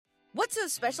What's so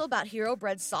special about Hero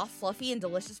Bread's soft, fluffy, and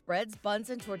delicious breads, buns,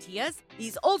 and tortillas?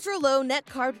 These ultra-low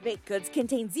net-carb baked goods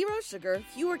contain zero sugar,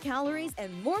 fewer calories,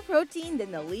 and more protein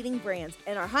than the leading brands,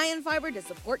 and are high in fiber to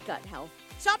support gut health.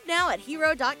 Shop now at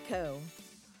hero.co.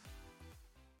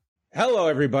 Hello,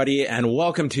 everybody, and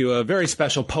welcome to a very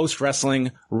special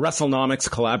post-wrestling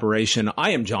WrestleNomics collaboration.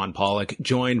 I am John Pollock,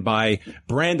 joined by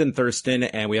Brandon Thurston,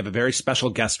 and we have a very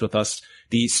special guest with us.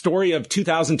 The story of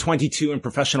 2022 in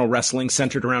professional wrestling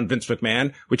centered around Vince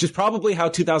McMahon, which is probably how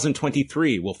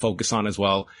 2023 will focus on as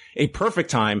well. A perfect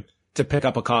time to pick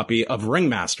up a copy of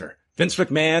Ringmaster, Vince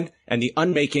McMahon and the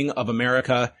Unmaking of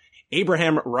America.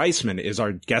 Abraham Reisman is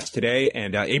our guest today.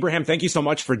 And Abraham, thank you so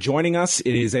much for joining us.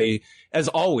 It is as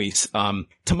always,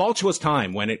 tumultuous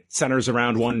time when it centers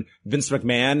around one Vince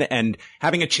McMahon, and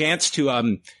having a chance to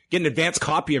get an advanced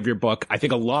copy of your book. I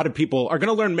think a lot of people are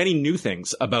going to learn many new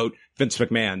things about Vince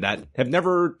McMahon that have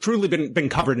never truly been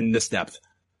covered in this depth.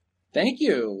 Thank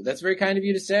you. That's very kind of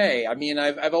you to say. I mean,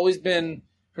 I've always been,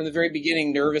 from the very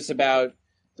beginning, nervous about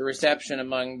the reception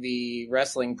among the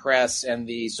wrestling press and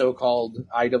the so-called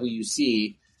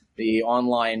IWC, the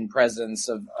online presence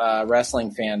of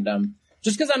wrestling fandom,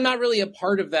 just because I'm not really a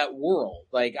part of that world.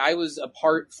 Like, I was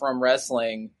apart from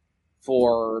wrestling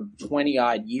for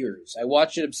 20-odd years. I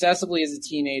watched it obsessively as a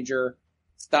teenager,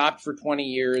 stopped for 20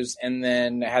 years, and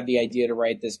then had the idea to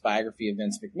write this biography of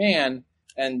Vince McMahon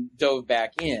and dove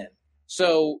back in.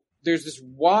 So there's this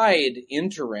wide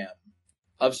interim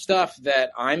of stuff that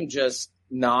I'm just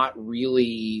not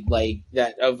really like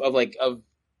that of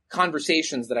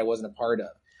conversations that I wasn't a part of.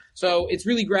 So it's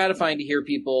really gratifying to hear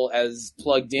people as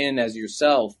plugged in as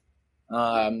yourself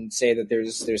say that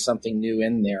there's something new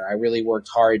in there. I really worked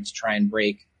hard to try and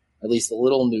break at least a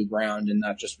little new ground and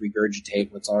not just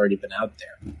regurgitate what's already been out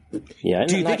there. Yeah,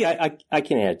 and I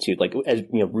can add too. Like, as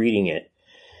you know, reading it,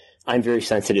 I'm very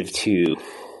sensitive to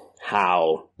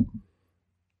how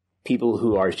people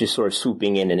who are just sort of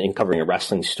swooping in and covering a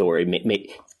wrestling story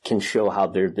can show how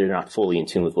they're not fully in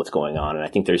tune with what's going on. And I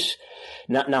think there's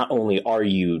not only are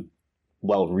you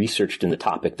well researched in the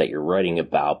topic that you're writing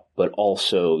about, but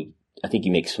also I think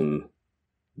you make some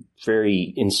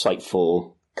very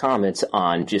insightful comments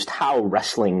on just how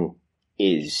wrestling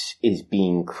is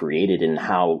being created and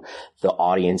how the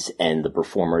audience and the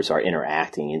performers are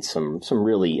interacting in some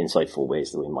really insightful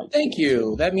ways that we might. Thank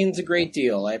you. That means a great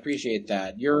deal. I appreciate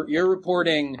that. Your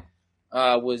reporting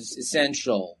was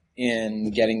essential in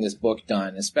getting this book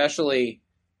done, especially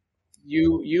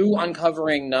you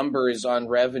uncovering numbers on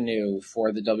revenue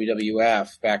for the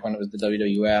WWF back when it was the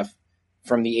WWF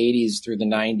from the 80s through the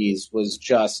 90s was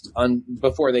just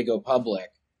before they go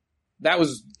public. That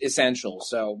was essential.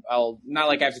 So I'll not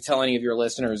like I have to tell any of your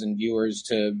listeners and viewers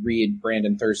to read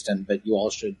Brandon Thurston, but you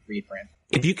all should read Brandon.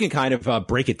 If you can kind of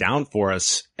break it down for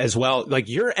us as well, like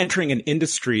you're entering an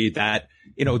industry that,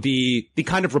 you know, the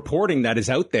kind of reporting that is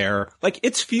out there, like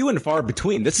it's few and far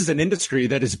between. This is an industry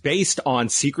that is based on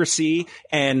secrecy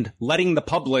and letting the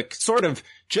public sort of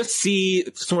just see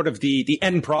sort of the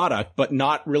end product, but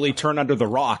not really turn under the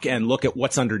rock and look at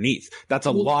what's underneath. That's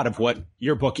a lot of what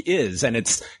your book is. And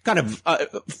it's kind of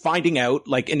finding out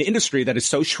like an industry that is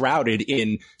so shrouded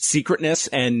in secretness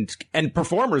and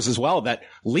performers as well that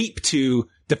leap to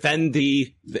defend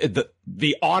the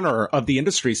honor of the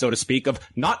industry, so to speak, of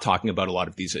not talking about a lot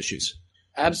of these issues.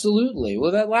 Absolutely.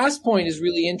 Well, that last point is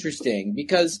really interesting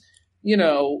because, you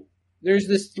know, there's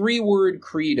this 3-word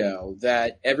credo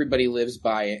that everybody lives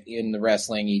by in the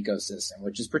wrestling ecosystem,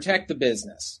 which is protect the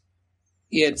business.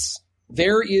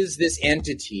 There is this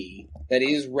entity that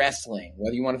is wrestling,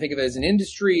 whether you want to think of it as an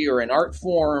industry or an art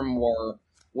form or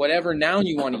whatever noun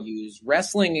you want to use.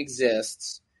 Wrestling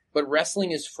exists, but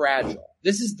wrestling is fragile.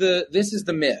 This is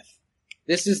the myth.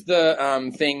 This is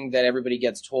the thing that everybody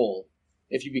gets told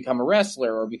if you become a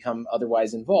wrestler or become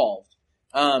otherwise involved.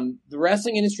 The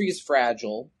wrestling industry is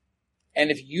fragile. And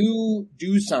if you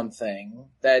do something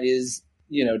that is,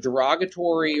 you know,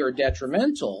 derogatory or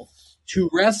detrimental to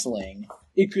wrestling,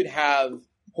 it could have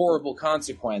horrible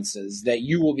consequences that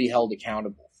you will be held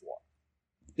accountable for.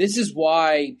 This is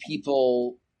why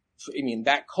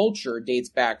that culture dates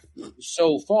back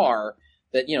so far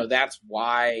that, you know, that's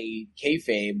why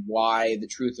kayfabe, why the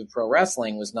truth of pro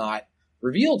wrestling was not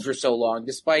revealed for so long,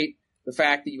 despite the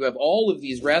fact that you have all of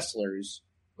these wrestlers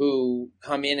who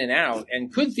come in and out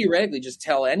and could theoretically just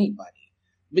tell anybody.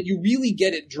 But you really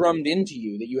get it drummed into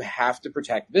you that you have to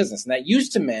protect the business. And that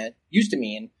used to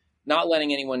mean not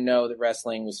letting anyone know that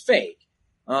wrestling was fake.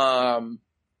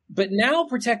 But now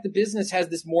protect the business has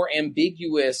this more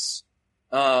ambiguous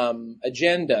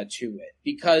agenda to it.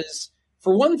 Because,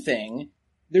 for one thing,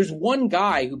 there's one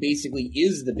guy who basically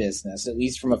is the business, at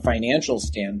least from a financial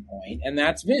standpoint, and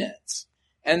that's Vince.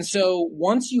 And so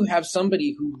once you have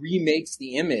somebody who remakes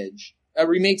the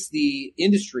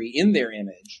industry in their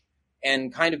image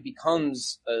and kind of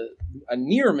becomes a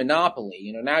near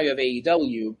monopoly, now you have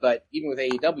AEW, but even with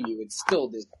AEW, it's still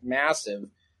this massive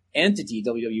entity,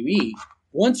 WWE.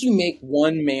 Once you make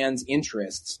one man's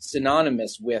interests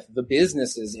synonymous with the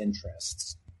business's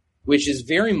interests, which is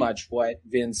very much what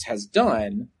Vince has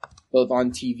done, both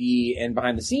on TV and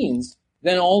behind the scenes,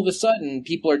 then all of a sudden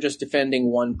people are just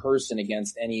defending one person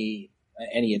against any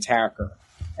attacker,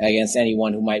 against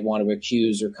anyone who might want to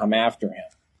accuse or come after him.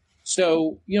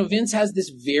 So, Vince has this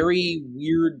very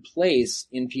weird place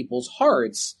in people's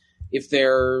hearts, if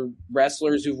they're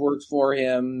wrestlers who've worked for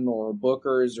him or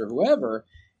bookers or whoever,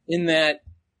 in that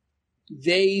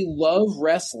they love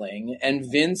wrestling, and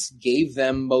Vince gave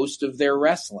them most of their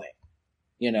wrestling.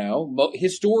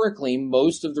 Historically,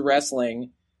 most of the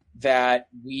wrestling that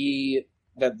the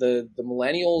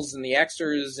millennials and the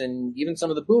Xers and even some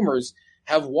of the boomers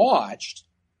have watched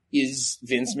is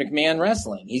Vince McMahon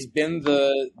wrestling. He's been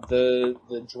the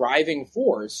driving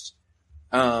force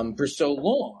for so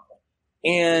long,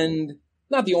 and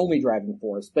not the only driving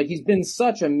force, but he's been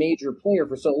such a major player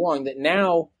for so long that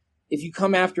now, if you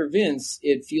come after Vince,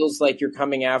 it feels like you're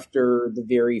coming after the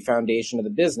very foundation of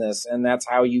the business, and that's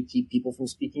how you keep people from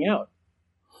speaking out.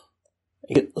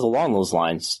 Along those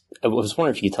lines, I was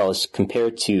wondering if you could tell us,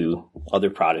 compared to other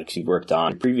products you've worked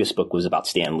on, the previous book was about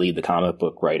Stan Lee, the comic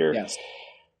book writer. Yes.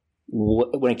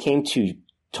 When it came to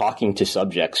talking to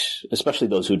subjects, especially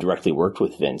those who directly worked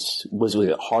with Vince, was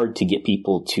it hard to get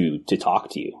people to talk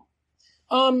to you?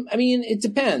 It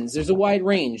depends. There's a wide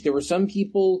range. There were some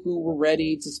people who were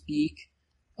ready to speak,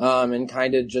 and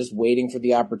kind of just waiting for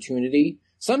the opportunity.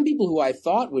 Some people who I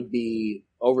thought would be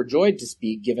overjoyed to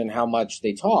speak, given how much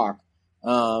they talk,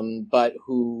 but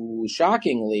who,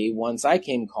 shockingly, once I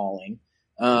came calling,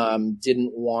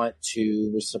 didn't want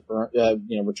to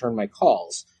return my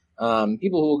calls.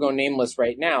 People who will go nameless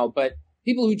right now, but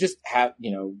people who just have,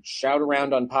 shout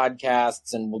around on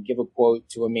podcasts and will give a quote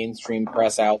to a mainstream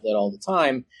press outlet all the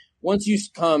time. Once you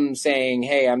come saying,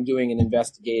 hey, I'm doing an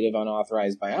investigative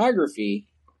unauthorized biography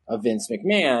of Vince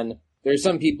McMahon, there's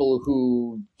some people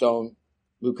who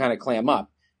kind of clam up.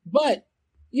 But,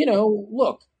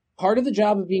 look, part of the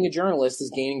job of being a journalist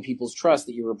is gaining people's trust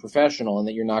that you're a professional and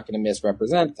that you're not going to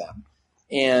misrepresent them.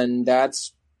 And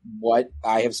that's what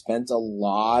I have spent a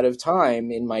lot of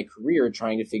time in my career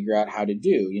trying to figure out how to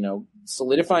do,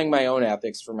 solidifying my own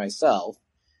ethics for myself,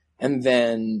 and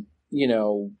then,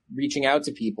 reaching out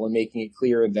to people and making it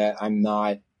clear that I'm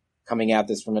not coming at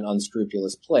this from an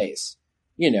unscrupulous place,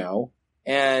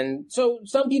 and so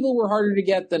some people were harder to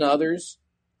get than others.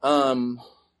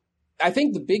 I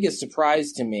think the biggest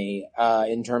surprise to me,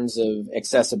 in terms of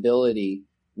accessibility,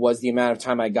 was the amount of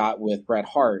time I got with Bret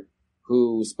Hart,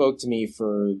 who spoke to me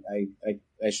for,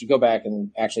 I should go back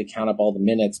and actually count up all the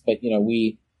minutes, but,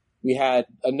 we had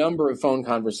a number of phone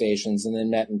conversations and then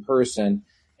met in person,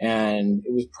 and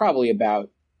it was probably about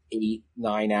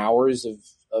 8-9 hours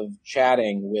of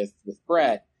chatting with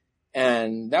Bret.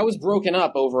 And that was broken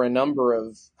up over a number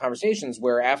of conversations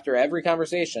where after every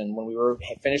conversation, when we were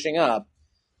finishing up,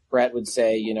 Bret would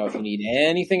say, if you need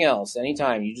anything else,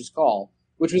 anytime, you just call,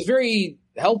 which was very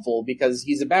helpful because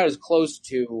he's about as close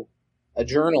to a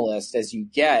journalist as you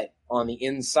get on the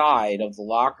inside of the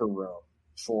locker room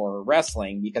for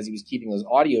wrestling, because he was keeping those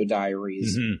audio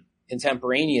diaries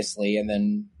contemporaneously and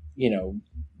then,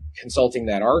 consulting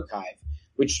that archive,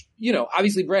 which,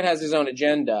 obviously Bret has his own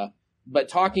agenda, but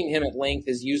talking to him at length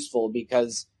is useful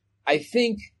because I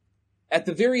think, at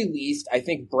the very least,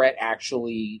 Bret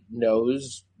actually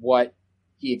knows what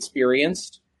he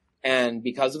experienced. And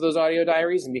because of those audio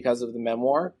diaries and because of the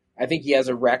memoir, I think he has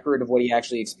a record of what he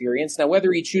actually experienced. Now,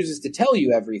 whether he chooses to tell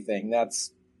you everything,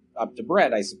 that's up to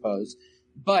Bret, I suppose.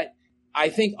 But I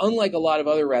think, unlike a lot of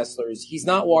other wrestlers, he's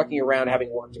not walking around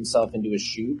having worked himself into a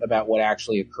shoot about what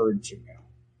actually occurred to him.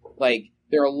 Like,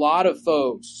 there are a lot of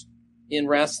folks in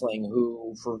wrestling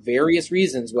who, for various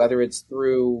reasons, whether it's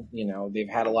through, they've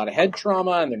had a lot of head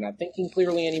trauma and they're not thinking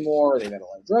clearly anymore, or they've had a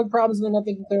lot of drug problems and they're not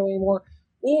thinking clearly anymore,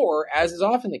 or, as is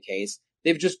often the case,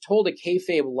 they've just told a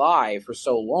kayfabe lie for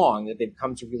so long that they've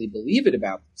come to really believe it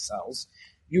about themselves.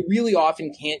 You really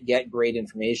often can't get great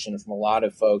information from a lot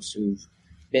of folks who've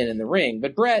been in the ring.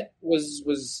 But Bret was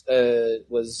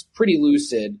pretty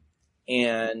lucid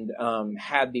and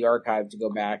had the archive to go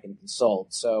back and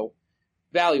consult. So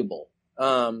valuable.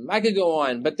 I could go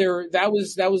on, but that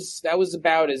was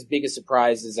about as big a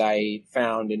surprise as I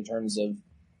found in terms of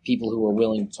people who were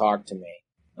willing to talk to me.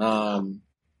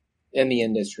 in the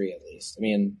industry, at least. I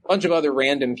mean, a bunch of other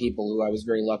random people who I was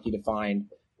very lucky to find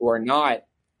who are not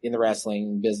in the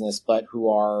wrestling business, but who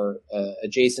are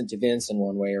adjacent to Vince in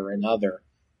one way or another,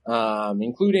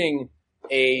 including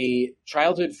a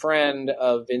childhood friend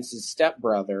of Vince's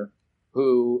stepbrother,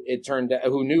 who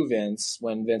knew Vince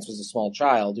when Vince was a small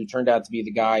child, who turned out to be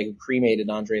the guy who cremated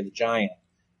Andre the Giant,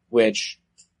 which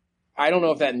I don't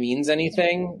know if that means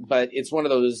anything, but it's one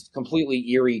of those completely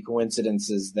eerie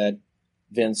coincidences that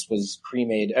Vince was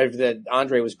cremated, that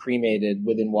Andre was cremated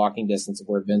within walking distance of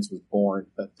where Vince was born.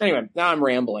 But anyway, now I'm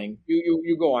rambling.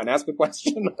 You go on. Ask a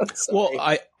question. Well,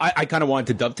 I kind of wanted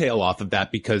to dovetail off of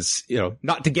that because,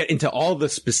 not to get into all the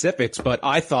specifics, but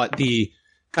I thought the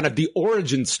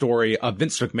origin story of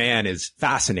Vince McMahon is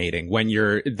fascinating when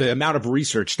the amount of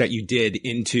research that you did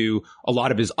into a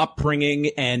lot of his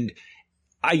upbringing. And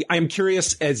I'm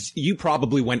curious, as you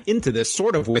probably went into this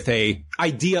sort of with a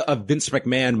idea of Vince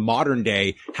McMahon modern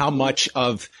day, how much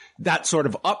of that sort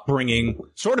of upbringing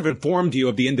sort of informed you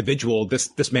of the individual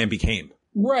this man became.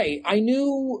 Right. I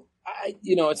knew,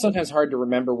 it's sometimes hard to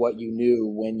remember what you knew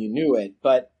when you knew it,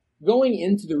 but going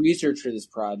into the research for this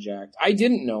project, I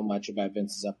didn't know much about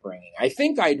Vince's upbringing. I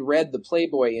think I'd read the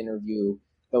Playboy interview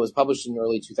that was published in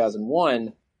early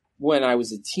 2001 when I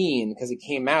was a teen, because it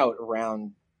came out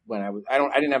around when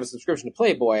I didn't have a subscription to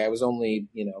Playboy. I was only,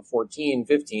 14,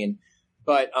 15,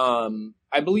 but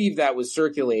I believe that was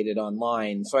circulated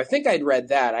online. So I think I'd read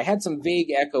that. I had some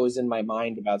vague echoes in my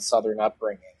mind about Southern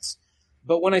upbringings.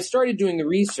 But when I started doing the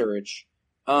research,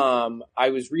 I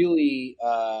was really,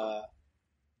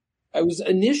 I was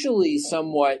initially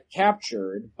somewhat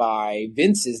captured by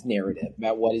Vince's narrative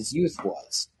about what his youth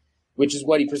was, which is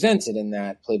what he presented in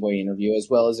that Playboy interview, as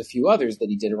well as a few others that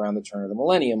he did around the turn of the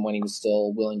millennium when he was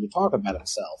still willing to talk about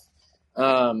himself.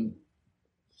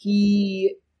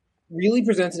 He really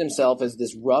presented himself as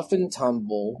this rough and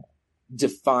tumble,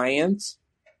 defiant,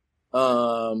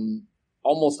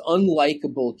 almost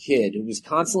unlikable kid who was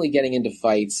constantly getting into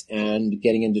fights and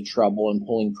getting into trouble and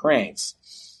pulling pranks.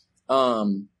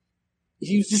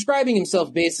 He was describing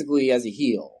himself basically as a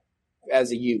heel,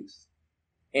 as a youth.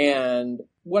 And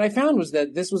what I found was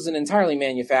that this was an entirely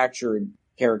manufactured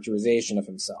characterization of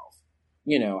himself.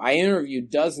 I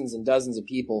interviewed dozens and dozens of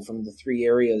people from the three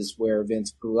areas where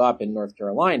Vince grew up in North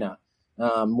Carolina,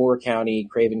 Moore County,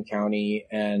 Craven County,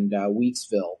 and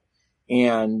Weeksville.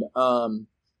 And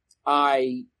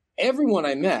everyone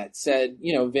I met said,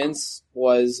 Vince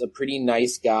was a pretty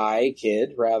nice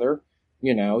kid, rather.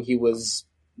 He was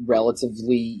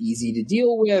relatively easy to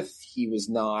deal with. He was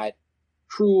not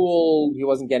cruel. He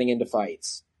wasn't getting into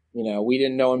fights. We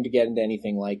didn't know him to get into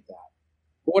anything like that.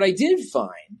 But what I did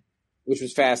find, which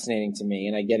was fascinating to me,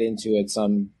 and I get into it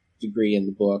some degree in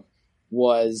the book,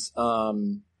 was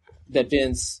that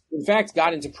Vince, in fact,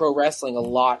 got into pro wrestling a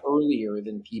lot earlier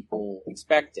than people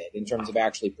expected in terms of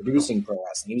actually producing pro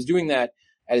wrestling. He was doing that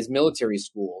at his military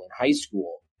school in high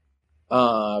school,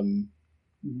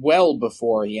 well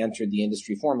before he entered the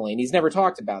industry formally. And he's never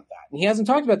talked about that. And he hasn't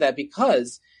talked about that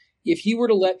because if he were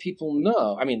to let people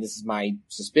know, this is my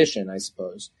suspicion, I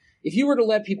suppose, if he were to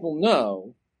let people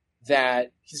know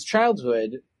that his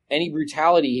childhood, any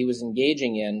brutality he was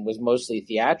engaging in was mostly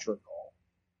theatrical,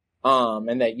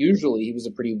 and that usually he was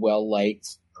a pretty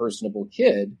well-liked, personable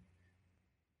kid,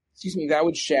 that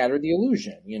would shatter the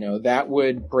illusion. That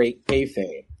would break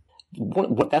kayfabe.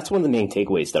 That's one of the main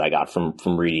takeaways that I got from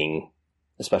reading,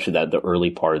 especially the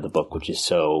early part of the book, which is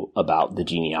so about the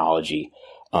genealogy.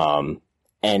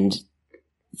 And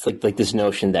it's like this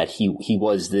notion that he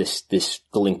was this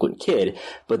delinquent kid,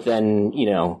 but then,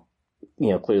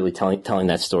 clearly telling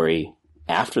that story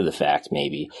after the fact,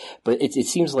 maybe. But it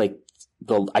seems like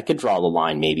I could draw the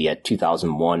line maybe at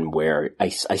 2001 where I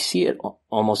see it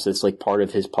almost as like part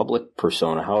of his public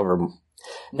persona, however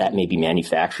that may be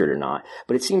manufactured or not.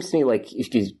 But it seems to me like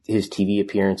if his TV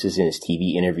appearances and his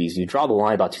TV interviews, you draw the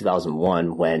line about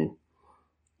 2001 when...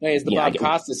 It's the Bob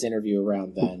Costas interview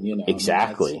around then,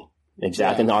 Exactly.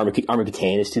 Yeah. And the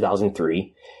Armageddon is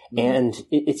 2003. Mm-hmm. And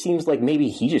it seems like maybe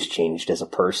he just changed as a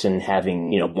person, having,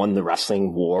 won the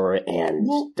wrestling war and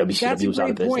WCW was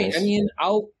out of business. Point.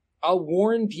 I'll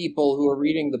warn people who are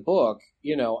reading the book,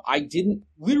 I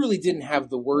literally didn't have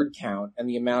the word count and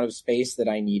the amount of space that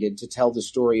I needed to tell the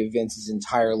story of Vince's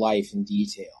entire life in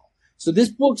detail. So this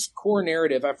book's core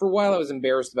narrative, for a while I was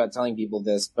embarrassed about telling people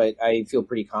this, but I feel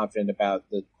pretty confident about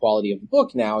the quality of the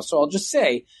book now. So I'll just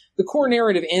say the core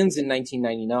narrative ends in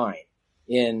 1999,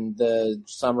 in the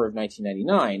summer of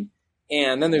 1999.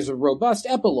 And then there's a robust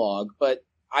epilogue, but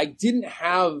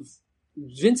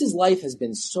Vince's life has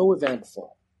been so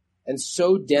eventful and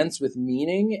so dense with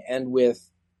meaning and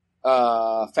with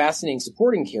fascinating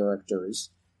supporting characters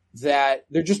that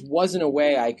there just wasn't a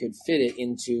way I could fit it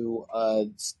into a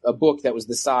book that was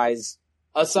a size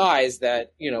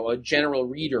that, you know, a general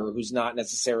reader who's not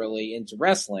necessarily into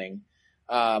wrestling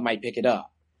might pick it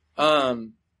up.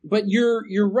 But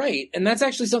you're right, and that's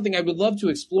actually something I would love to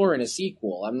explore in a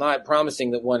sequel. I'm not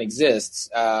promising that one exists,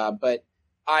 but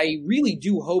I really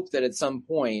do hope that at some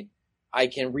point I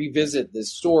can revisit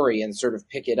this story and sort of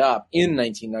pick it up in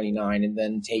 1999 and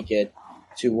then take it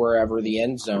to wherever the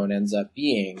end zone ends up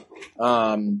being.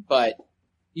 But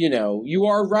you know, you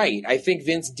are right. I think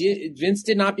Vince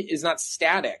is not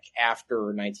static after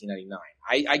 1999.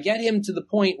 I get him to the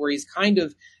point where he's kind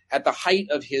of at the height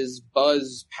of his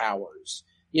buzz powers.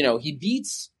 You know,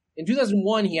 in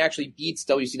 2001, he actually beats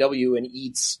WCW and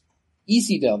eats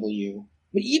ECW.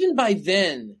 But even by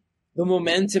then, the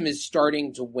momentum is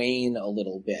starting to wane a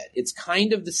little bit. It's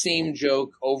kind of the same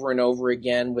joke over and over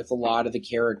again with a lot of the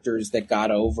characters that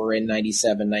got over in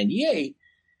 97, 98.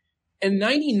 And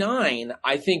 99,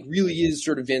 I think, really is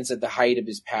sort of Vince at the height of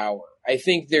his power. I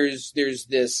think there's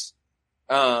this,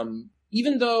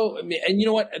 even though, and you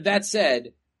know what, that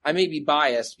said, I may be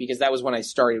biased because that was when I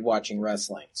started watching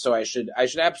wrestling. So I should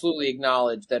absolutely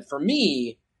acknowledge that for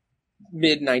me,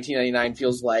 mid 1999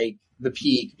 feels like the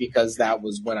peak because that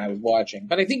was when I was watching.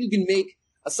 But I think you can make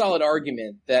a solid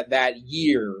argument that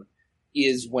year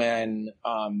is when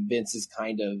Vince is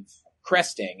kind of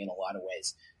cresting in a lot of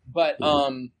ways. But now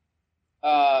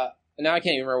I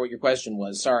can't even remember what your question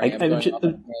was. Sorry.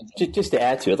 Just to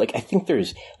add to it, like I think I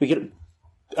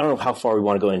don't know how far we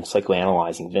want to go in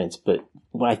psychoanalyzing Vince, but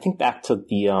when I think back to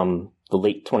the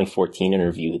late 2014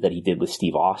 interview that he did with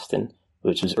Steve Austin,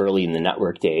 which was early in the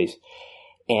network days,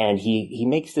 and he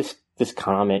makes this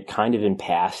comment kind of in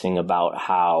passing about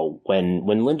how when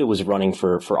Linda was running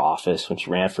for office, when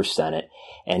she ran for Senate,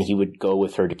 and he would go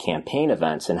with her to campaign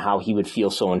events, and how he would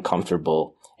feel so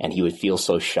uncomfortable and he would feel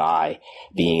so shy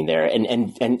being there.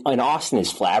 And Austin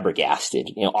is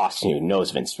flabbergasted. You know, Austin, who knows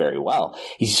Vince very well,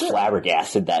 he's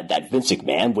flabbergasted that Vince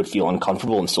McMahon would feel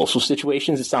uncomfortable in social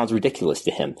situations. It sounds ridiculous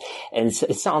to him. And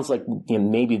it sounds like, you know,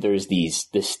 maybe there's this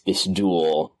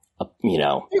dual, you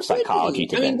know, psychology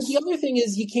to Vince. But the other thing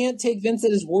is you can't take Vince at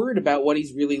his word about what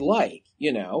he's really like,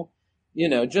 you know. You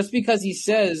know, just because he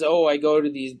says, oh, I go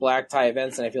to these black tie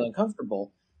events and I feel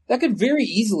uncomfortable, that could very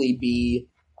easily be,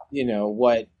 you know,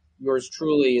 what yours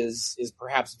truly is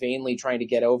perhaps vainly trying to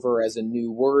get over as a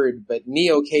new word, but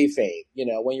neo-kayfabe. You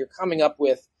know, when you're coming up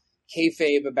with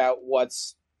kayfabe about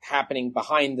what's happening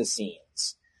behind the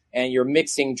scenes and you're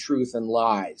mixing truth and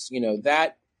lies, you know,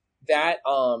 that's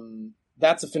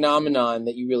a phenomenon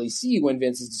that you really see when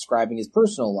Vince is describing his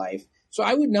personal life. So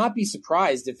I would not be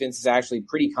surprised if Vince is actually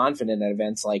pretty confident at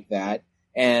events like that.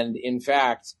 And in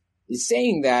fact, is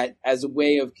saying that as a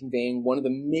way of conveying one of the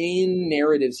main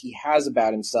narratives he has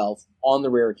about himself on the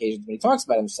rare occasions when he talks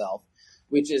about himself,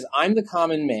 which is, I'm the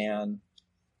common man.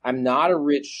 I'm not a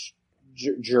rich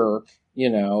jerk. You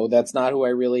know, that's not who I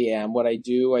really am. What I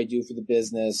do for the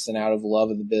business and out of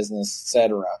love of the business,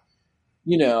 etc.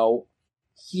 You know,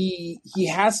 he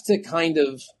has to kind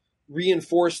of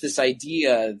reinforce this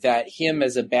idea that him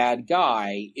as a bad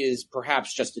guy is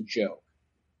perhaps just a joke.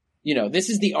 You know, this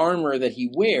is the armor that he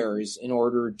wears in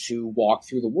order to walk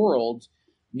through the world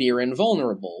near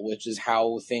invulnerable, which is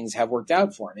how things have worked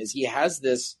out for him, is he has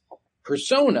this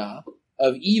persona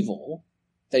of evil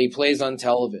that he plays on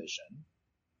television,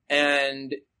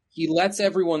 and he lets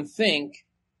everyone think,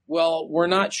 well, we're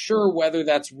not sure whether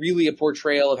that's really a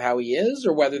portrayal of how he is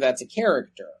or whether that's a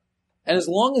character. And as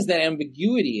long as that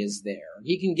ambiguity is there,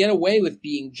 he can get away with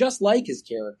being just like his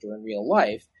character in real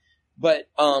life, but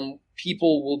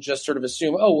people will just sort of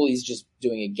assume, oh, well, he's just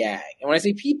doing a gag. And when I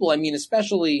say people, I mean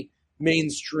especially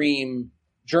mainstream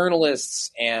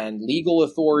journalists and legal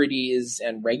authorities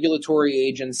and regulatory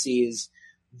agencies.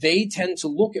 They tend to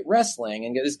look at wrestling,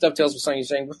 and this dovetails with something you were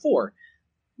saying before.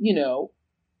 You know,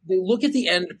 they look at the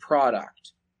end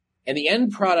product, and the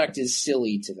end product is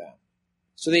silly to them.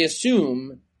 So they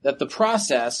assume that the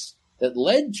process that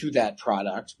led to that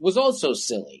product was also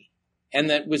silly, and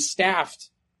that was staffed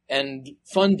and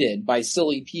funded by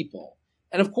silly people.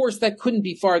 And of course, that couldn't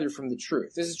be farther from the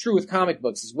truth. This is true with comic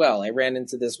books as well. I ran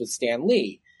into this with Stan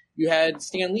Lee. You had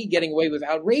Stan Lee getting away with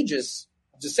outrageous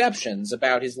deceptions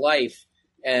about his life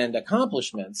and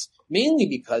accomplishments, mainly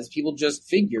because people just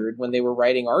figured when they were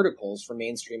writing articles for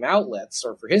mainstream outlets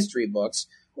or for history books,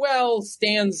 well,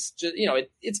 Stan's just, you know,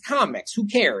 it's comics. Who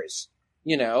cares?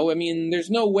 You know, I mean,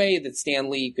 there's no way that Stan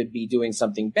Lee could be doing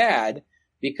something bad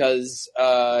because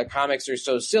comics are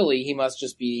so silly. He must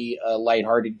just be a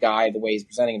lighthearted guy the way he's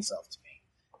presenting himself to me.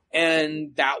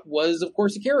 And that was, of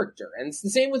course, a character. And it's the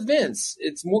same with Vince.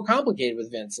 It's more complicated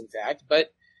with Vince, in fact,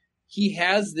 but he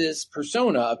has this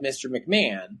persona of Mr.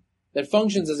 McMahon that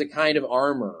functions as a kind of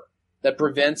armor that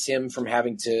prevents him from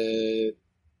having to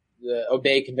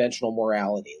obey conventional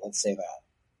morality. Let's say that.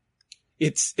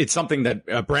 It's something that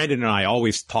Brandon and I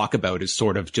always talk about, is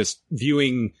sort of just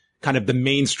viewing kind of the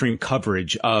mainstream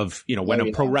coverage of, when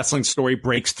a pro wrestling story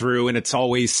breaks through, and it's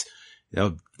always,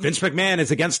 Vince McMahon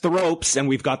is against the ropes, and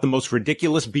we've got the most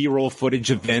ridiculous B-roll footage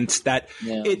of Vince, that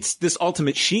it's this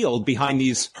ultimate shield behind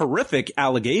these horrific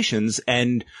allegations.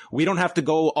 And we don't have to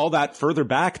go all that further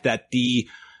back, that the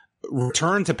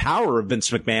return to power of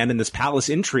Vince McMahon and this palace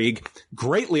intrigue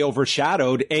greatly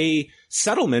overshadowed a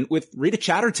settlement with Rita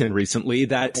Chatterton recently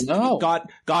that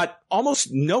got almost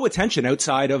no attention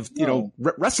outside of,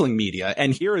 wrestling media.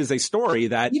 And here is a story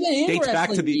that dates back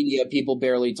to the media. People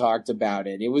barely talked about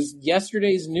it. It was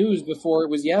yesterday's news before it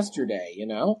was yesterday,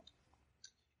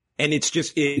 And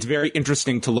it's very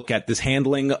interesting to look at this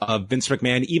handling of Vince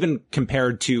McMahon, even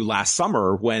compared to last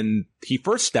summer when he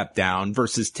first stepped down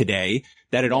versus today,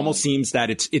 that it almost seems that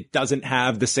it doesn't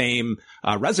have the same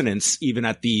resonance even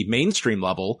at the mainstream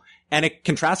level. And it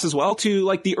contrasts as well to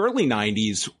like the early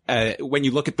 90s, when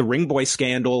you look at the Ring Boy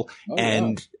scandal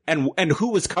and who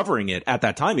was covering it at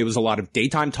that time. It was a lot of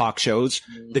daytime talk shows,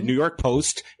 the New York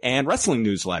Post, and wrestling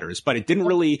newsletters, but it didn't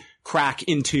really crack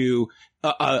into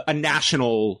a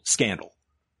national scandal.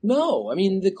 No, I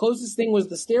mean, the closest thing was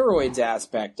the steroids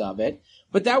aspect of it,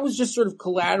 but that was just sort of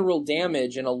collateral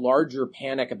damage in a larger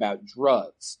panic about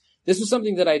drugs. This was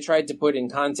something that I tried to put in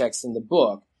context in the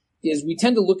book, is we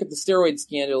tend to look at the steroid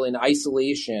scandal in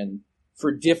isolation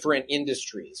for different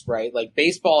industries, right? Like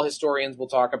baseball historians will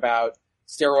talk about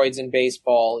steroids in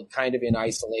baseball kind of in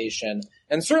isolation.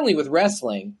 And certainly with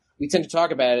wrestling, we tend to talk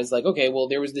about it as like, okay, well,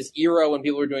 there was this era when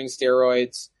people were doing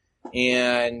steroids,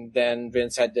 and then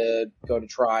Vince had to go to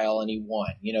trial and he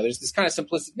won. There's this kind of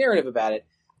simplistic narrative about it.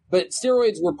 But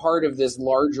steroids were part of this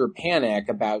larger panic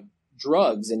about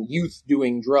drugs and youth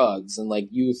doing drugs and like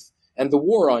youth and the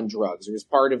war on drugs. It was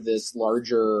part of this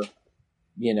larger,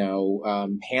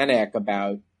 panic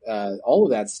about all of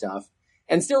that stuff.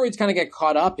 And steroids kind of get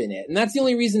caught up in it. And that's the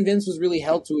only reason Vince was really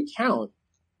held to account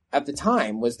at the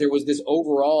time, was there was this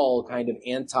overall kind of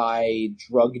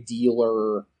anti-drug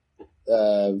dealer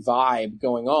vibe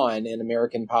going on in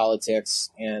American politics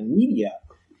and media.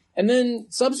 And then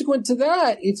subsequent to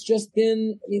that, it's just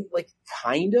been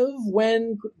kind of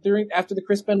after the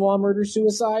Chris Benoit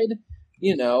murder-suicide,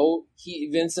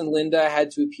 Vince and Linda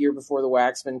had to appear before the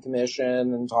Waxman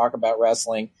Commission and talk about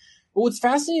wrestling. But what's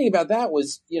fascinating about that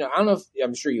was, I don't know if,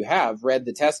 I'm sure you have read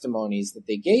the testimonies that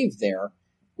they gave there.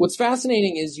 What's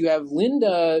fascinating is you have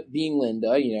Linda being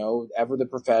Linda, ever the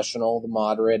professional, the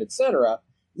moderate, etc.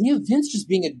 And you have Vince just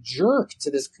being a jerk to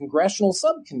this congressional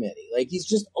subcommittee. Like, he's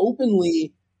just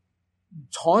openly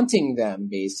taunting them,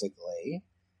 basically.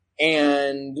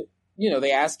 And,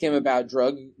 they ask him about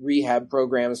drug rehab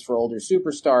programs for older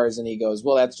superstars, and he goes,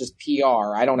 well, that's just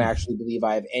PR. I don't actually believe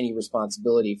I have any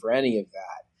responsibility for any of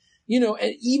that.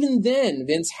 And even then,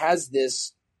 Vince has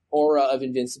this aura of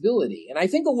invincibility. And I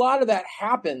think a lot of that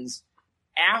happens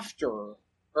after,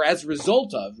 or as a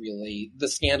result of, really, the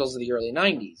scandals of the early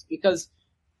 90s. Because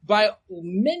by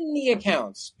many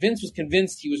accounts, Vince was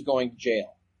convinced he was going to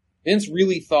jail. Vince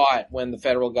really thought when the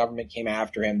federal government came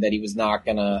after him that he was not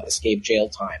going to escape jail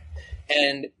time.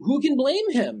 And who can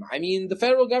blame him? I mean, the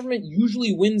federal government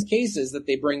usually wins cases that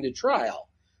they bring to trial.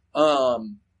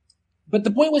 But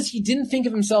the point was, he didn't think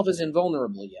of himself as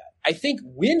invulnerable yet. I think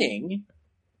winning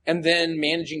and then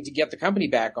managing to get the company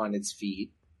back on its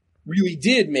feet really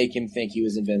did make him think he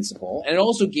was invincible. And it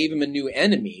also gave him a new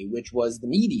enemy, which was the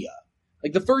media.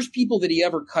 Like, the first people that he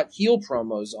ever cut heel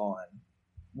promos on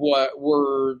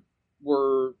were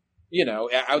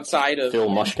outside of Phil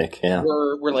Mushnick,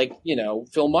 were like,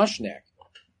 Phil Mushnick.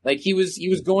 Like, he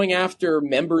was going after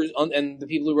members and the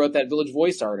people who wrote that Village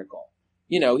Voice article.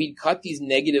 He'd cut these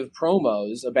negative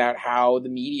promos about how the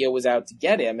media was out to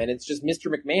get him, and it's just Mr.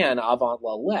 McMahon avant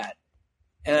la lettre.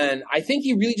 And I think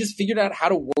he really just figured out how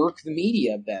to work the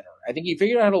media better. I think he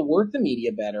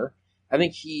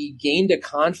gained a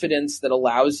confidence that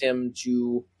allows him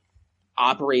to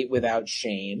operate without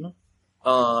shame,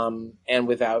 and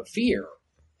without fear.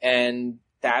 And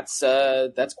that's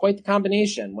quite the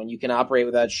combination, when you can operate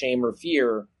without shame or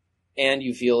fear and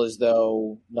you feel as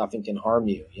though nothing can harm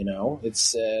you.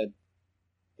 It's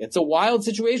a wild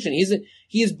situation.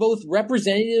 He is both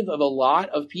representative of a lot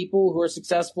of people who are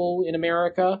successful in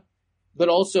America, but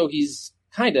also he's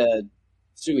kind of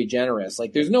sui generis.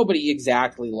 Like, there's nobody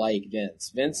exactly like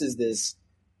Vince. Vince is this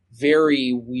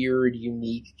very weird,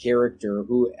 unique character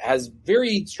who has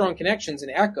very strong connections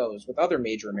and echoes with other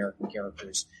major American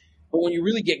characters. But when you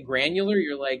really get granular,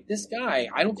 you're like, this guy,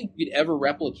 I don't think you'd ever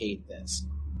replicate this.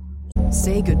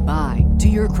 Say goodbye to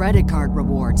your credit card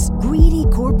rewards. Greedy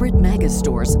corporate mega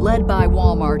stores, led by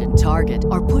Walmart and Target,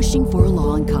 are pushing for a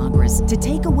law in Congress to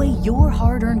take away your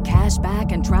hard-earned cash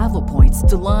back and travel points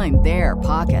to line their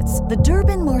pockets. The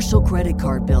Durbin-Marshall credit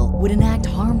card bill would enact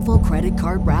harmful credit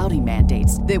card routing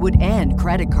mandates that would end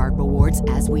credit card rewards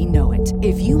as we know it.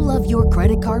 If you love your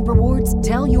credit card rewards,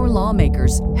 tell your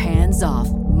lawmakers, hands off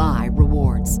my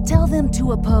rewards. Tell them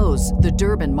to oppose the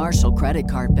Durbin-Marshall credit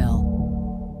card bill.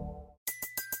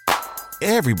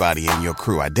 Everybody in your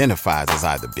crew identifies as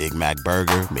either Big Mac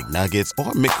Burger, McNuggets,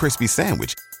 or McCrispy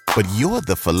Sandwich. But you're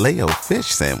the Filet-O-Fish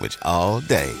Sandwich all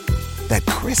day. That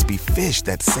crispy fish,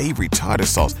 that savory tartar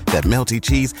sauce, that melty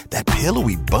cheese, that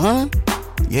pillowy bun.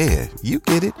 Yeah, you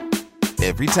get it.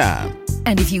 Every time.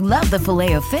 And if you love the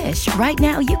Filet-O-Fish, right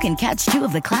now you can catch two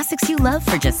of the classics you love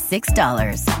for just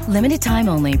 $6. Limited time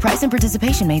only. Price and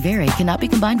participation may vary. Cannot be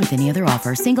combined with any other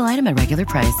offer. Single item at regular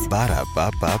price.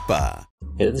 Ba-da-ba-ba-ba.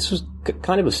 Yeah, this was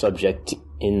kind of a subject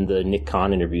in the Nick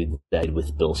Khan interview that I did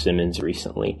with Bill Simmons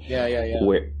recently. Yeah.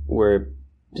 Where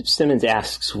Simmons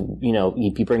asks,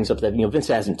 he brings up that, Vince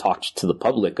hasn't talked to the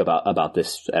public about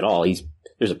this at all.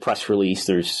 There's a press release.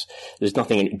 There's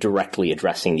nothing directly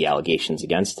addressing the allegations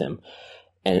against him.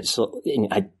 And so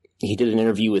he did an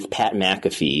interview with Pat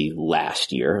McAfee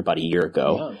last year, about a year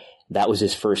ago. Yeah. That was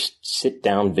his first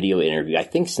sit-down video interview, I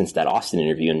think, since that Austin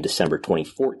interview in December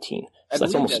 2014. So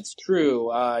that's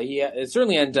true. He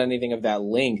certainly hadn't done anything of that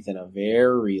length in a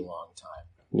very long time.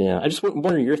 Yeah, I just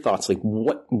wonder your thoughts. Like,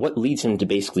 what leads him to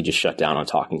basically just shut down on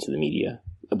talking to the media,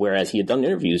 whereas he had done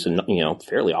interviews,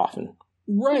 fairly often.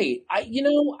 Right.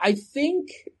 I think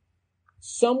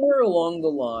somewhere along the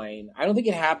line, I don't think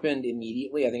it happened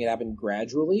immediately. I think it happened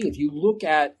gradually. If you look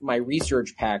at my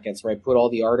research packets where I put all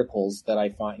the articles that I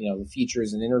find, the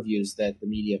features and interviews that the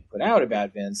media put out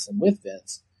about Vince and with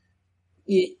Vince,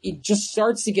 it just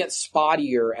starts to get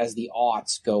spottier as the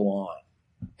aughts go on.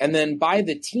 And then by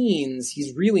the teens,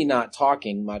 he's really not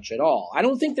talking much at all. I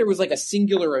don't think there was like a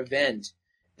singular event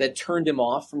that turned him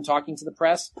off from talking to the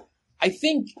press. I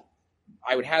think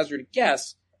I would hazard a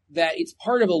guess that it's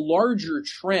part of a larger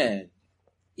trend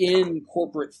in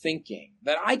corporate thinking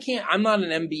that I'm not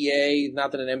an MBA,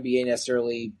 not that an MBA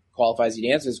necessarily qualifies you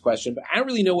to answer this question, but I don't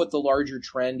really know what the larger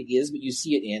trend is, but you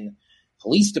see it in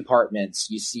police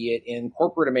departments, you see it in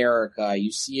corporate America,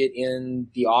 you see it in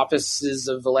the offices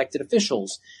of elected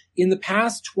officials. In the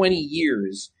past 20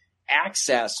 years,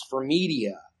 access for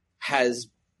media has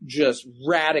just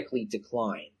radically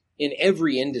declined in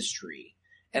every industry.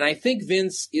 And I think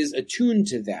Vince is attuned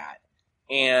to that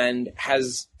and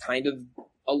has kind of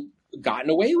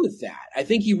gotten away with that. I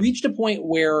think he reached a point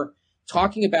where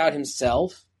talking about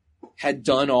himself had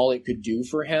done all it could do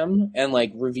for him, and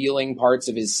like revealing parts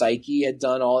of his psyche had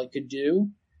done all it could do.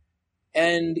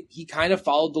 And he kind of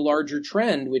followed the larger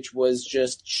trend, which was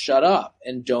just shut up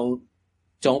and don't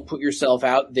put yourself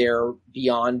out there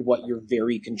beyond what your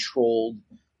very controlled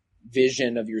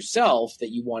vision of yourself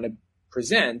that you want to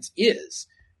present is.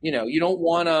 You don't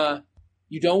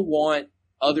want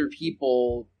other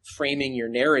people framing your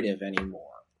narrative anymore.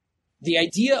 The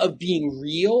idea of being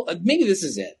real, maybe this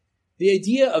is it. The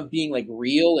idea of being like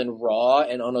real and raw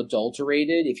and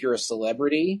unadulterated, if you're a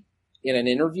celebrity in an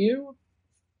interview,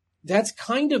 that's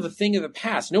kind of a thing of the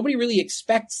past. Nobody really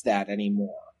expects that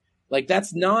anymore. Like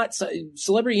that's not,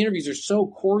 celebrity interviews are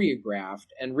so choreographed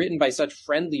and written by such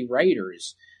friendly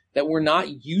writers that we're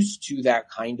not used to that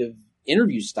kind of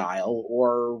interview style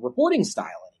or reporting style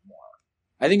anymore.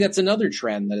 I think that's another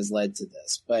trend that has led to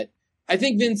this. But I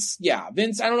think Vince, I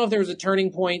don't know if there was a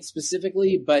turning point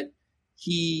specifically, but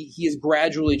he has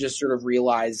gradually just sort of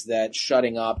realized that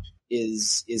shutting up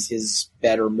is his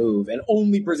better move, and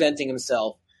only presenting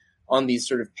himself on these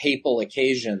sort of papal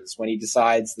occasions when he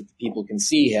decides that the people can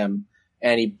see him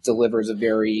and he delivers a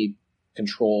very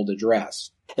controlled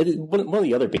address. And one of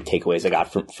the other big takeaways I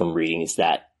got from reading is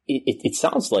that it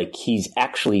sounds like he's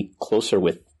actually closer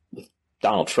with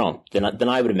Donald Trump than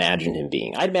I would imagine him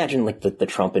being. I'd imagine like the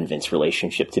Trump and Vince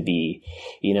relationship to be,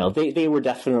 they were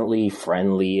definitely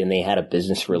friendly and they had a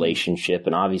business relationship,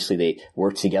 and obviously they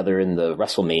worked together in the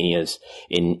WrestleManias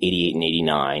in 88 and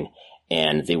 89,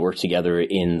 and they worked together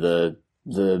in the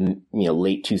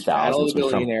late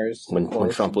 2000s when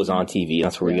Trump was on TV.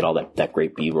 That's where we get all that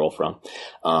great B-roll from.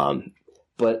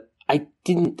 But I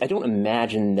don't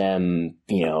imagine them,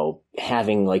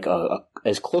 having like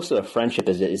as close to a friendship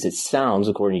as it sounds,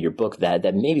 according to your book, that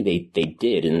maybe they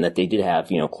did, and that they did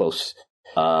have, close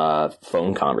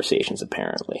phone conversations,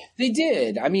 apparently. They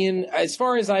did. I mean, as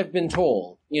far as I've been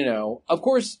told, of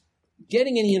course,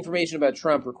 getting any information about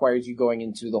Trump requires you going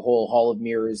into the whole hall of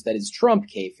mirrors that is Trump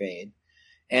kayfabe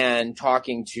and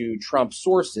talking to Trump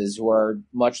sources who are,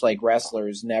 much like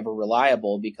wrestlers, never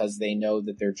reliable because they know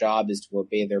that their job is to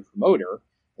obey their promoter,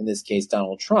 in this case,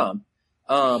 Donald Trump.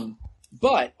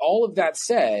 But all of that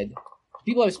said,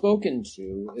 people I've spoken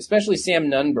to, especially Sam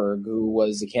Nunberg, who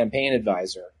was a campaign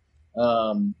advisor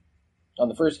on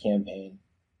the first campaign,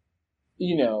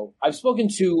 I've spoken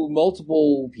to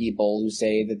multiple people who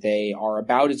say that they are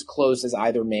about as close as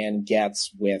either man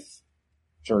gets with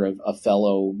sort of a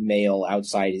fellow male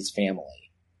outside his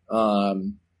family. Now,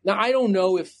 I don't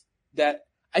know if that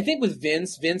 – I think with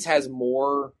Vince has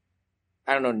more –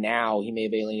 I don't know now. He may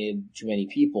have alienated too many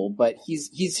people, but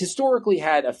he's historically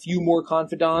had a few more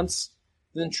confidants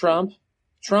than Trump.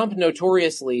 Trump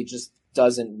notoriously just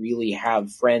doesn't really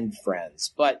have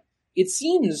friends. But it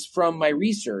seems from my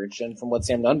research and from what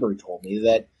Sam Nunberg told me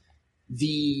that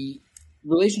the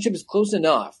relationship is close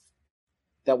enough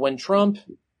that when Trump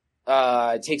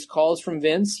takes calls from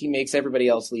Vince, he makes everybody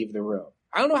else leave the room.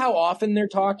 I don't know how often they're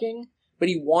talking, but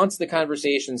he wants the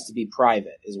conversations to be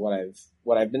private, is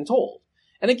what I've been told.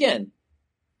 And again,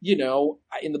 in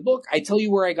the book, I tell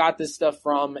you where I got this stuff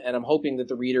from, and I'm hoping that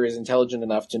the reader is intelligent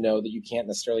enough to know that you can't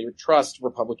necessarily trust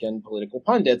Republican political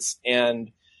pundits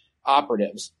and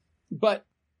operatives. But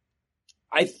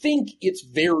I think it's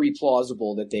very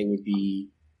plausible that they would be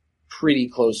pretty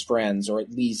close friends, or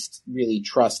at least really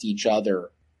trust each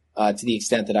other to the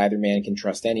extent that either man can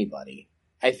trust anybody.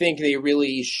 I think they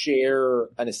really share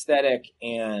an aesthetic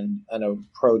and an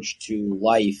approach to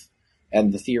life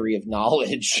and the theory of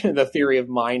knowledge, the theory of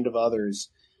mind of others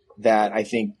that I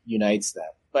think unites them.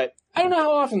 But I don't know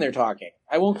how often they're talking.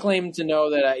 I won't claim to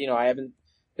know that, I haven't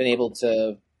been able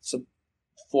to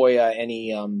FOIA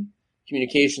any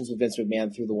communications with Vince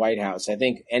McMahon through the White House. I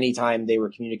think anytime they were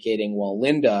communicating while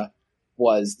Linda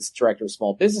was the director of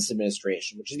Small Business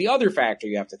Administration, which is the other factor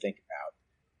you have to think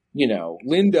about.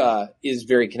 Linda is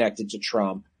very connected to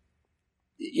Trump,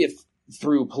 if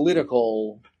through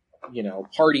political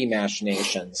party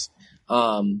machinations.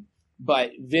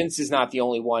 But Vince is not the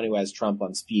only one who has Trump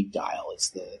on speed dial,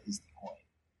 is the point.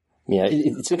 Yeah,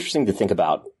 it's interesting to think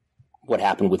about what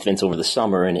happened with Vince over the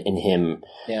summer and him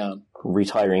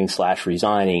retiring /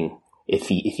 resigning if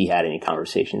he had any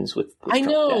conversations with Trump. I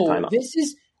know. This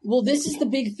is the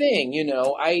big thing.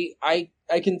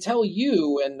 I can tell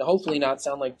you, and hopefully not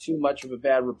sound like too much of a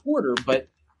bad reporter, but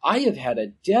I have had a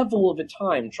devil of a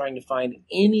time trying to find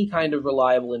any kind of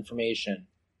reliable information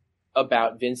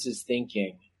about Vince's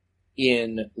thinking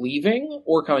in leaving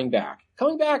or coming back.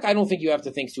 Coming back, I don't think you have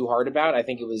to think too hard about. I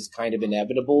think it was kind of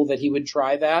inevitable that he would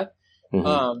try that.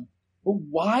 Mm-hmm. But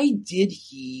why did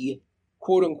he,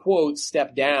 quote unquote,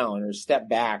 step down or step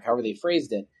back, however they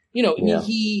phrased it?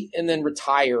 And then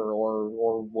retire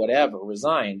or whatever,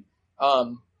 resign.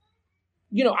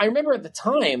 I remember at the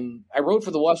time I wrote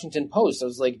for the Washington Post. I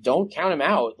was like, don't count him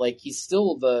out. Like, he's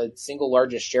still the single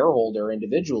largest shareholder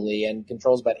individually and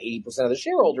controls about 80% of the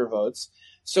shareholder votes.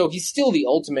 So he's still the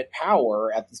ultimate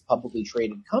power at this publicly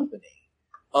traded company.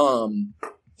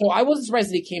 So I wasn't surprised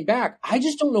that he came back. I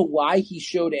just don't know why he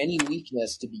showed any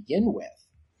weakness to begin with.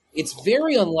 It's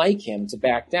very unlike him to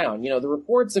back down. The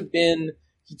reports have been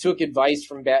he took advice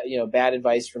from bad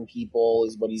advice from people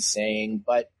is what he's saying.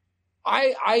 But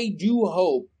I do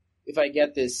hope if I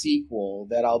get this sequel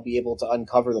that I'll be able to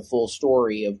uncover the full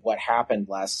story of what happened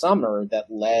last summer that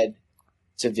led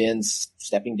to Vince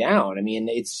stepping down. I mean,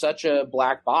 it's such a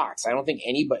black box. I don't think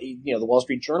anybody, the Wall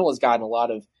Street Journal has gotten a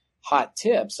lot of hot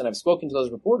tips, and I've spoken to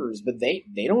those reporters, but they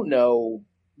don't know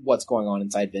what's going on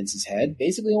inside Vince's head.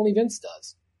 Basically, only Vince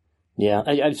does. Yeah,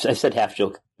 I said half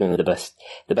joke. The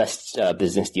best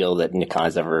business deal that Nick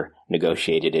Khan's ever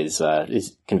negotiated is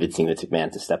convincing Vince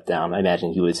McMahon to step down. I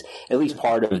imagine he was at least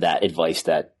part of that advice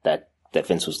that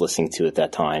Vince was listening to at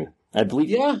that time. I believe.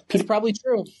 Yeah, it's probably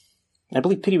true. I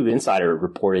believe PW Insider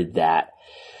reported that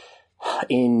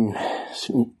in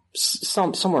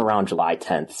somewhere around July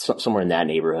 10th, somewhere in that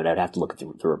neighborhood. I'd have to look at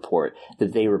the report.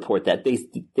 That they report that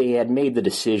they had made the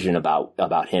decision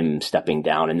about him stepping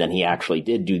down, and then he actually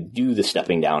did do the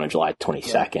stepping down on July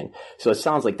 22nd. Yeah. So it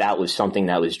sounds like that was something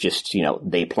that was just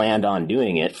they planned on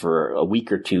doing it for a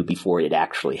week or two before it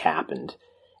actually happened.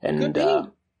 And could be.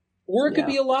 Or it could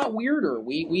be a lot weirder.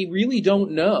 We really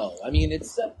don't know. I mean,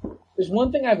 it's there's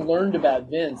one thing I've learned about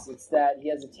Vince. It's that he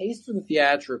has a taste for the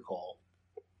theatrical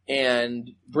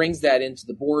and brings that into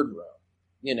the boardroom.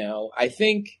 I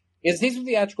think he has a taste for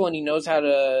theatrical and he knows how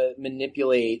to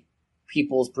manipulate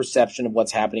people's perception of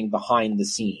what's happening behind the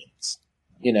scenes.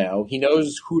 You know, he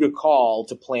knows who to call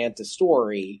to plant a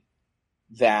story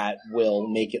that will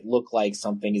make it look like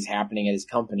something is happening at his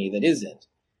company that isn't.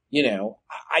 You know,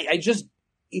 I just,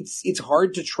 it's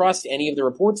hard to trust any of the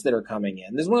reports that are coming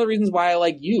in. This is one of the reasons why I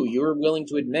like you. You're willing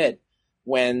to admit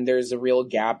when there's a real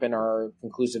gap in our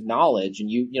conclusive knowledge. And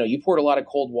you poured a lot of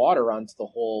cold water onto the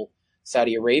whole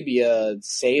Saudi Arabia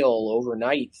sail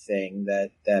overnight thing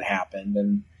that happened.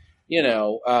 And,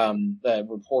 the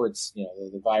reports,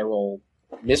 the viral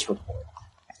misreport.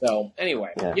 So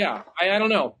anyway, I don't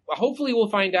know. Hopefully we'll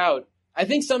find out. I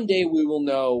think someday we will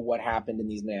know what happened in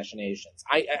these machinations.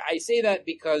 I say that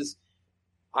because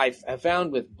I've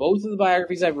found with both of the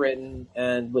biographies I've written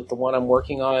and with the one I'm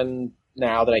working on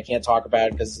now that I can't talk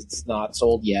about because it's not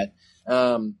sold yet,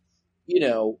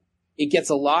 it gets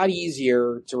a lot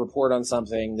easier to report on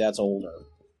something that's older.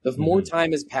 The more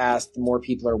time has passed, the more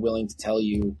people are willing to tell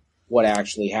you what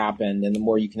actually happened, and the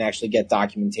more you can actually get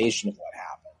documentation of what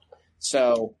happened.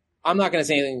 So I'm not going to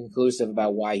say anything conclusive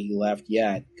about why he left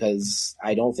yet, because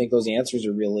I don't think those answers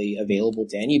are really available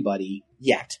to anybody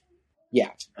yet.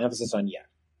 Emphasis on yet.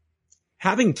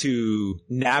 Having to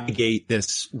navigate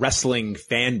this wrestling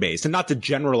fan base, and not to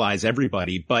generalize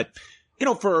everybody, but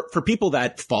for people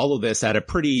that follow this at a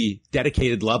pretty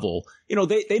dedicated level,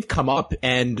 they've come up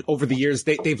and over the years,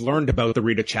 they've learned about the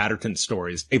Rita Chatterton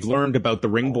stories. They've learned about the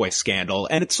Ring Boy scandal.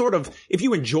 And it's sort of, if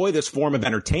you enjoy this form of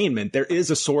entertainment, there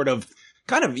is a sort of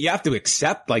you have to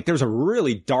accept, like, there's a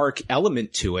really dark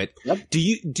element to it. Yep. Do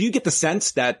you get the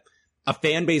sense that a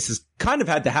fan base has kind of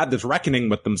had to have this reckoning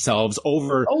with themselves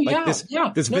over this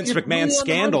Vince McMahon really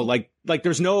scandal? Like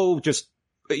there's no just,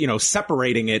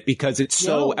 separating it because it's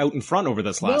so out in front over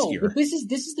this last year. But this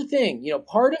is the thing.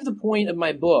 Part of the point of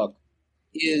my book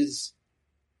is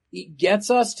it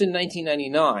gets us to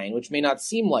 1999, which may not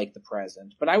seem like the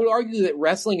present, but I would argue that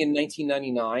wrestling in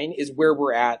 1999 is where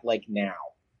we're at, like, now.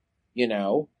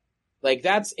 Like,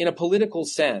 that's in a political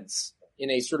sense, in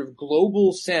a sort of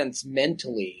global sense,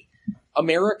 mentally,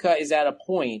 America is at a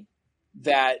point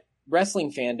that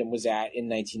wrestling fandom was at in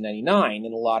 1999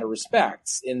 in a lot of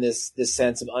respects, in this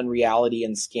sense of unreality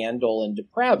and scandal and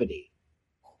depravity.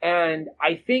 And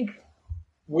I think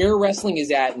where wrestling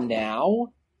is at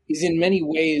now is in many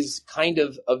ways kind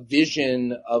of a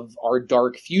vision of our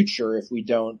dark future if we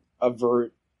don't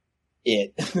avert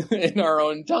it in our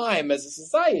own time as a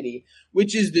society,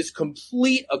 which is this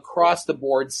complete across the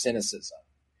board cynicism.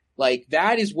 Like,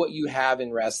 that is what you have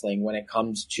in wrestling when it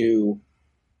comes to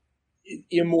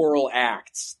immoral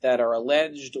acts that are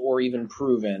alleged or even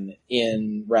proven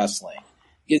in wrestling.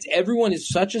 Is everyone is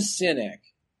such a cynic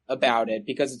about it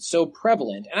because it's so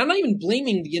prevalent. And I'm not even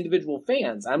blaming the individual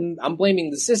fans. I'm blaming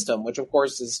the system, which of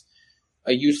course is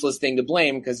a useless thing to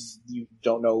blame because you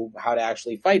don't know how to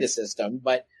actually fight a system.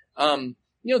 But the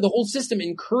whole system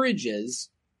encourages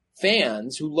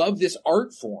fans who love this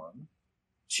art form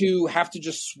to have to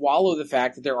just swallow the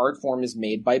fact that their art form is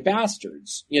made by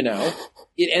bastards.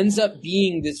 It ends up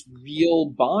being this real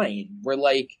bind where,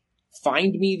 like,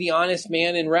 find me the honest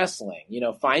man in wrestling,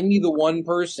 find me the one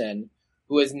person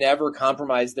who has never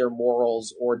compromised their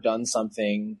morals or done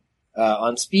something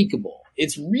unspeakable.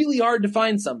 It's really hard to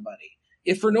find somebody.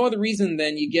 If for no other reason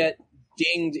than you get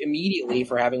dinged immediately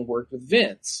for having worked with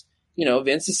Vince.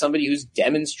 Vince is somebody who's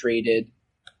demonstrated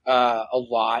a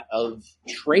lot of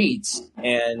traits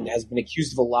and has been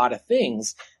accused of a lot of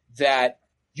things that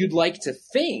you'd like to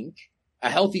think a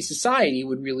healthy society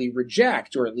would really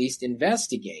reject or at least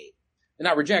investigate. And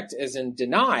not reject as in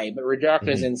deny, but reject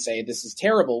as in say, this is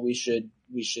terrible. We should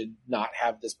not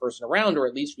have this person around, or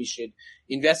at least we should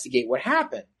investigate what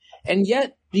happened. And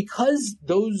yet, because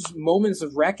those moments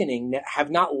of reckoning have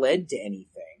not led to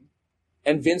anything,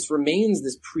 and Vince remains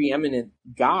this preeminent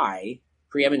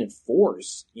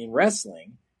force in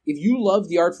wrestling, if you love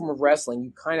the art form of wrestling,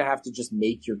 you kind of have to just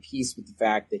make your peace with the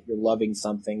fact that you're loving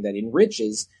something that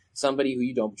enriches somebody who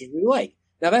you don't particularly like.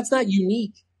 Now, that's not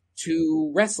unique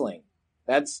to wrestling.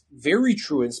 That's very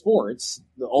true in sports.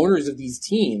 The owners of these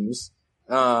teams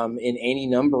in any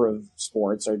number of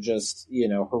sports are just,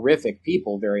 horrific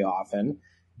people very often.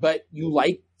 But you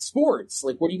like sports.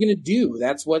 Like, what are you going to do?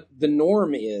 That's what the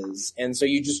norm is. And so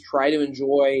you just try to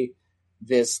enjoy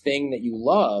this thing that you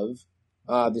love,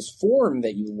 this form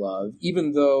that you love,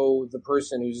 even though the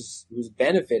person who's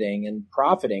benefiting and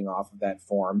profiting off of that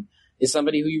form is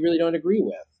somebody who you really don't agree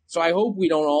with. So I hope we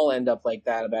don't all end up like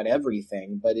that about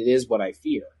everything, but it is what I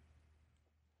fear.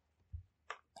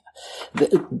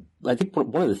 I think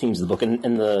one of the themes of the book,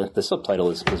 and the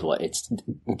subtitle is what? It's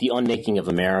the unmaking of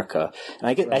America. And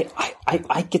I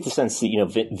get the sense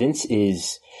that, Vince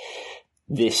is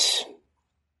this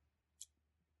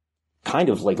kind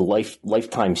of like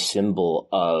lifetime symbol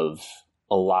of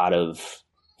a lot of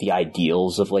the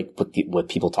ideals of like what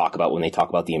people talk about when they talk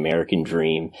about the American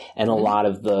dream, and a lot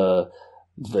of the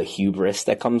hubris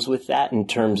that comes with that, in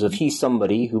terms of he's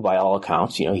somebody who, by all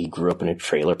accounts, he grew up in a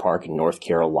trailer park in North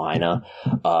Carolina.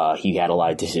 He had a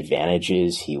lot of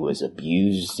disadvantages. He was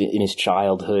abused in his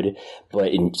childhood,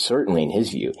 but certainly in his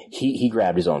view, he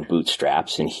grabbed his own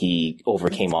bootstraps and he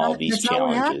overcame all of these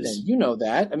challenges. You know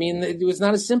that. I mean, it was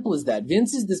not as simple as that.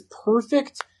 Vince is this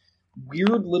perfect,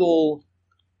 weird little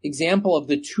example of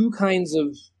the two kinds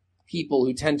of people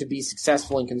who tend to be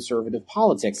successful in conservative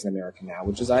politics in America now,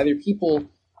 which is either people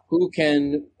who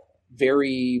can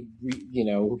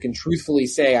who can truthfully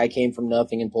say, I came from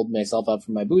nothing and pulled myself up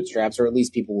from my bootstraps, or at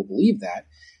least people will believe that.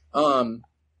 And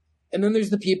then there's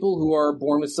the people who are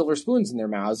born with silver spoons in their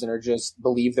mouths and are just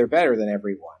believe they're better than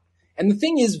everyone. And the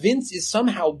thing is, Vince is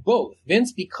somehow both.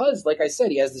 Vince, because, like I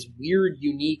said, he has this weird,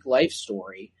 unique life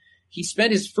story. He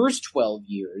spent his first 12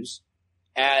 years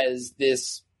as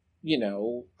this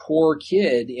poor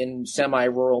kid in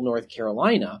semi-rural North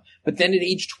Carolina. But then at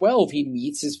age 12, he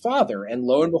meets his father. And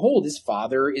lo and behold, his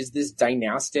father is this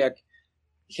dynastic,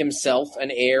 himself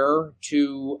an heir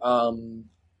to a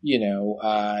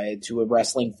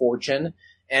wrestling fortune.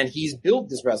 And he's built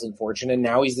this wrestling fortune, and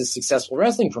now he's this successful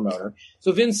wrestling promoter.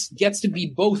 So Vince gets to be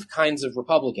both kinds of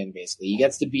Republican, basically. He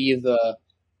gets to be the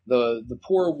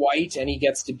poor white, and he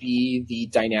gets to be the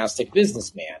dynastic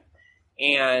businessman.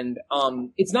 And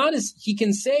it's not as he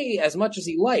can say as much as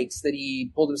he likes that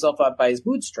he pulled himself up by his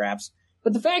bootstraps.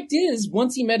 But the fact is,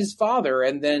 once he met his father,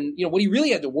 and then, what he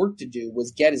really had to work to do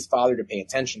was get his father to pay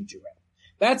attention to him.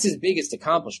 That's his biggest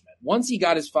accomplishment. Once he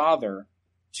got his father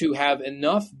to have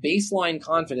enough baseline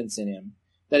confidence in him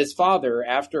that his father,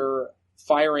 after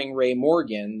firing Ray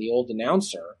Morgan, the old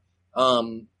announcer,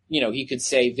 he could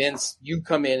say, Vince, you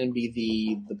come in and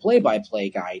be the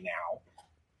play-by-play guy now.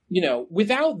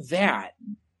 Without that,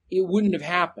 it wouldn't have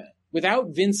happened. Without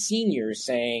Vince Sr.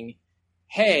 saying,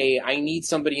 hey, I need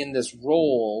somebody in this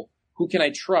role. Who can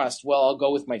I trust? Well, I'll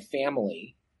go with my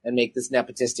family and make this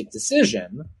nepotistic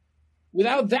decision.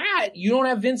 Without that, you don't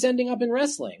have Vince ending up in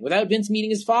wrestling. Without Vince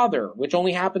meeting his father, which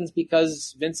only happens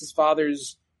because Vince's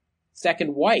father's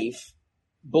second wife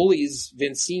bullies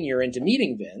Vince Sr. into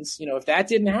meeting Vince. If that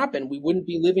didn't happen, we wouldn't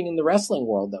be living in the wrestling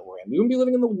world that we're in. We wouldn't be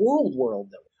living in the world that we're in.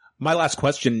 My last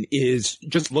question is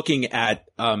just looking at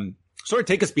sort of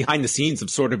take us behind the scenes of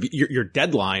sort of your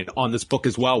deadline on this book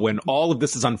as well, when all of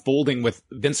this is unfolding with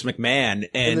Vince McMahon.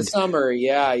 And in the summer,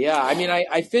 yeah. I mean,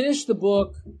 I finished the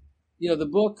book.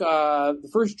 The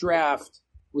first draft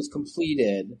was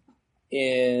completed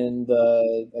in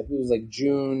I think it was like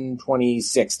June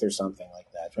 26th or something like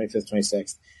that, 25th,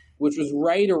 26th, which was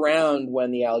right around when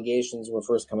the allegations were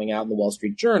first coming out in the Wall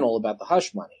Street Journal about the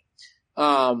hush money.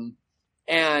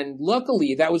 And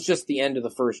luckily, that was just the end of the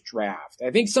first draft.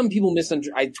 I think some people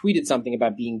I tweeted something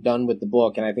about being done with the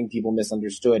book, and I think people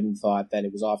misunderstood and thought that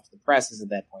it was off to the presses at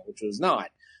that point, which it was not.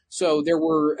 So there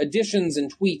were additions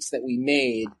and tweaks that we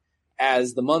made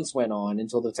as the months went on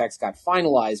until the text got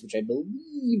finalized, which I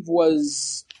believe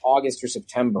was August or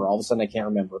September. All of a sudden, I can't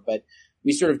remember. But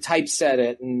we sort of typeset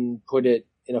it and put it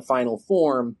in a final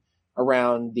form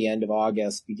around the end of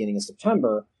August, beginning of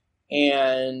September.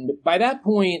 And by that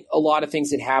point, a lot of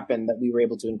things had happened that we were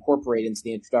able to incorporate into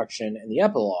the introduction and the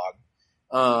epilogue.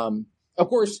 Of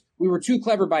course, we were too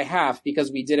clever by half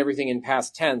because we did everything in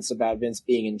past tense about Vince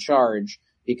being in charge,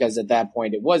 because at that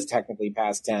point it was technically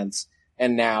past tense.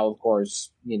 And now, of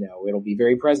course, it'll be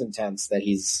very present tense that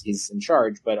he's in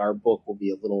charge, but our book will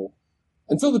be a little,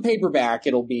 until the paperback,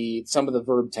 it'll be, some of the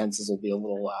verb tenses will be a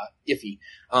little iffy.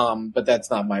 But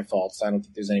that's not my fault. So I don't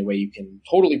think there's any way you can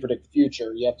totally predict the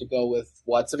future. You have to go with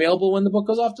what's available when the book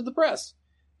goes off to the press.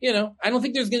 I don't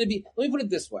think there's going to be, let me put it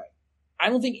this way. I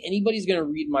don't think anybody's going to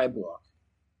read my book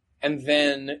and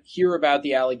then hear about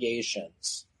the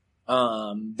allegations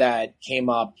that came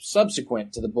up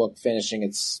subsequent to the book finishing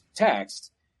its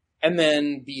text and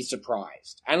then be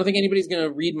surprised. I don't think anybody's going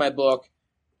to read my book,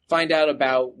 find out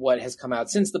about what has come out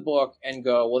since the book, and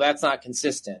go, well, that's not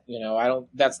consistent.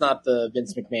 That's not the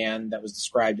Vince McMahon that was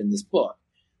described in this book.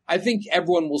 I think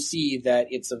everyone will see that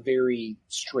it's a very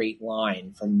straight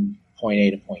line from point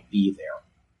A to point B there.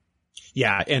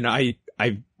 Yeah, and I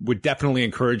would definitely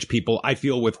encourage people. I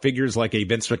feel with figures like a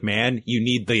Vince McMahon, you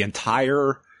need the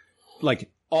entire,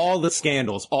 all the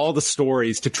scandals, all the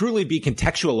stories to truly be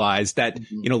contextualized, that,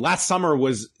 last summer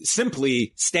was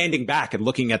simply standing back and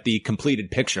looking at the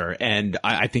completed picture. And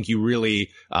I think you really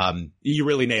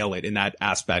nail it in that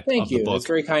aspect of the book. Thank you. That's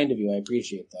very kind of you. I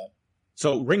appreciate that.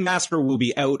 So Ringmaster will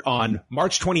be out on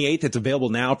March 28th. It's available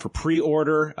now for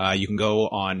pre-order. You can go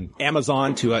on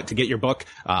Amazon to get your book.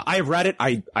 I have read it.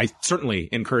 I certainly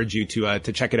encourage you to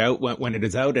check it out when it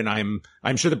is out. And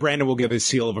I'm sure that Brandon will give his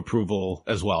seal of approval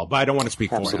as well, but I don't want to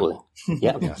speak for him. Absolutely.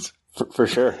 Yeah. Yes. For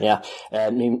sure, yeah.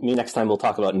 Maybe next time we'll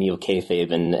talk about neo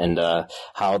kayfabe and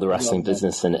how the wrestling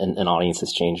business and audience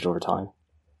has changed over time.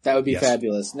 That would be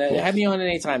fabulous. Now, have me on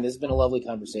anytime. This has been a lovely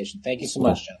conversation. Thank you so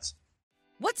much, gents.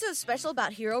 What's so special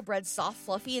about Hero Bread's soft,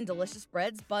 fluffy, and delicious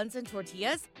breads, buns, and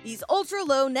tortillas? These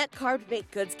ultra-low net-carb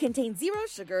baked goods contain zero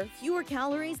sugar, fewer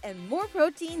calories, and more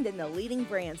protein than the leading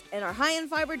brands, and are high in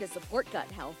fiber to support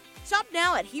gut health. Shop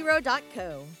now at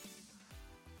Hero.co.